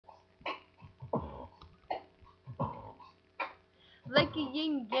Like a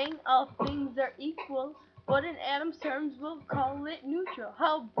yin yang, all things are equal, but in Adam's terms we'll call it neutral.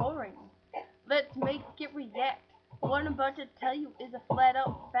 How boring. Let's make it react. What I'm about to tell you is a flat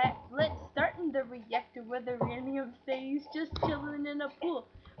out fact. Let's start in the reactor where the uranium stays just chilling in a pool,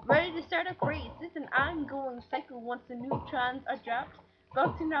 ready to start a craze. It's an ongoing cycle once the neutrons are dropped,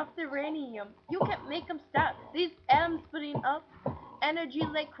 bouncing off the uranium. You can't make them stop. These atoms splitting up energy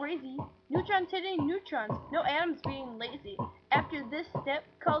like crazy. Neutrons hitting neutrons, no atoms being lazy. After this step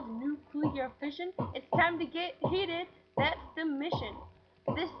called nuclear fission, it's time to get heated. That's the mission.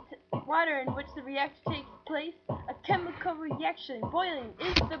 This water in which the reactor takes place, a chemical reaction, boiling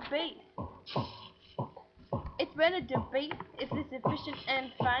is the base. It's been a debate if it's efficient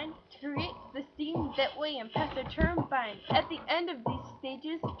and fine to create the steam that way and pass a turbine. At the end of these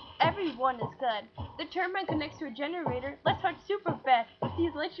stages, everyone is glad. The turbine connects to a generator. Let's talk super fast. With the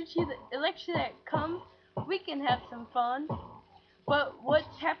electricity that comes, we can have some fun. But what's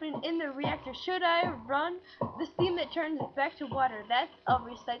happening in the reactor? Should I run? The steam that turns back to water, that's all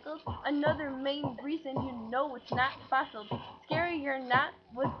recycled. Another main reason you know it's not fossil. Scary or not,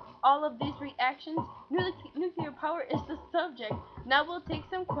 with all of these reactions, nuclear power is the subject. Now we'll take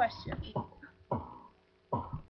some questions.